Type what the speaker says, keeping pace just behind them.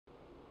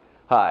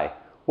Hi,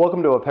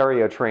 welcome to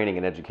SEO Training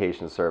and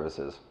Education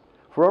Services.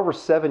 For over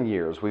 7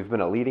 years, we've been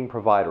a leading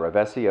provider of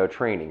SEO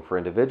training for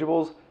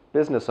individuals,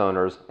 business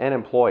owners, and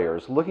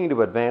employers looking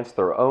to advance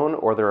their own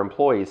or their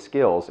employees'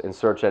 skills in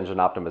search engine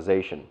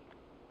optimization.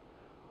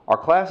 Our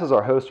classes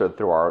are hosted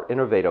through our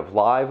innovative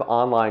live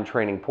online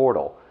training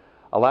portal,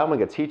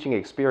 allowing a teaching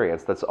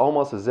experience that's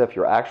almost as if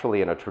you're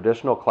actually in a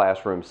traditional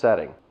classroom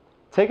setting.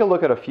 Take a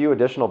look at a few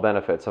additional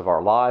benefits of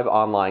our live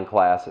online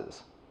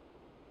classes.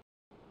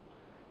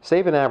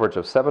 Save an average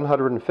of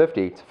 $750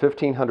 to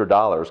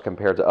 $1,500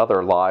 compared to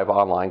other live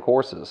online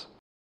courses.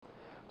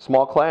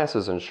 Small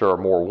classes ensure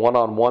more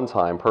one-on-one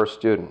time per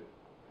student.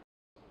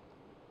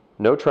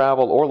 No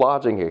travel or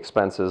lodging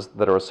expenses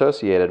that are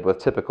associated with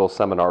typical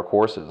seminar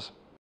courses.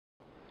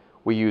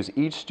 We use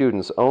each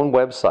student's own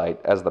website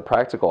as the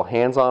practical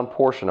hands-on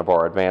portion of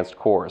our advanced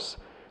course.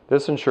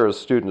 This ensures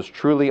students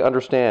truly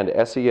understand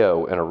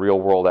SEO in a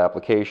real-world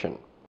application.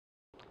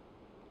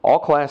 All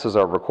classes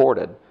are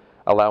recorded,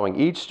 allowing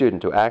each student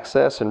to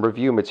access and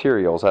review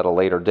materials at a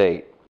later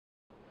date.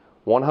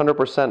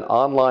 100%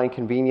 online,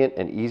 convenient,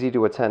 and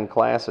easy-to-attend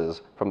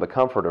classes from the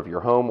comfort of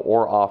your home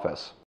or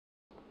office.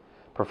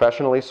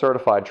 Professionally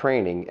certified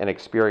training and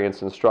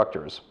experienced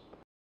instructors,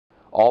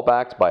 all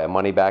backed by a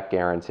money-back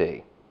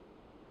guarantee.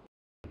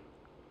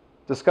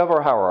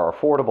 Discover how our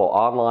affordable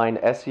online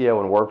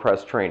SEO and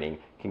WordPress training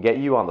can get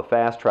you on the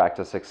fast track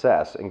to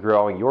success in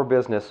growing your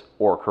business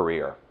or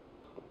career.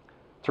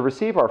 To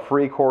receive our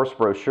free course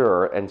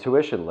brochure and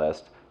tuition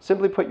list,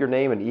 simply put your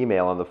name and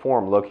email in the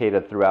form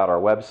located throughout our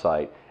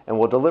website, and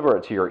we'll deliver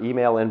it to your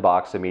email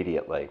inbox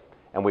immediately.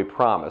 And we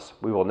promise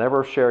we will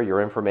never share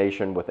your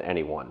information with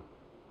anyone.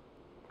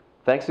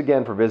 Thanks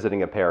again for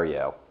visiting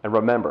SEO. And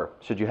remember,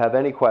 should you have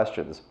any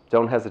questions,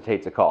 don't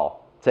hesitate to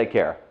call. Take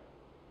care.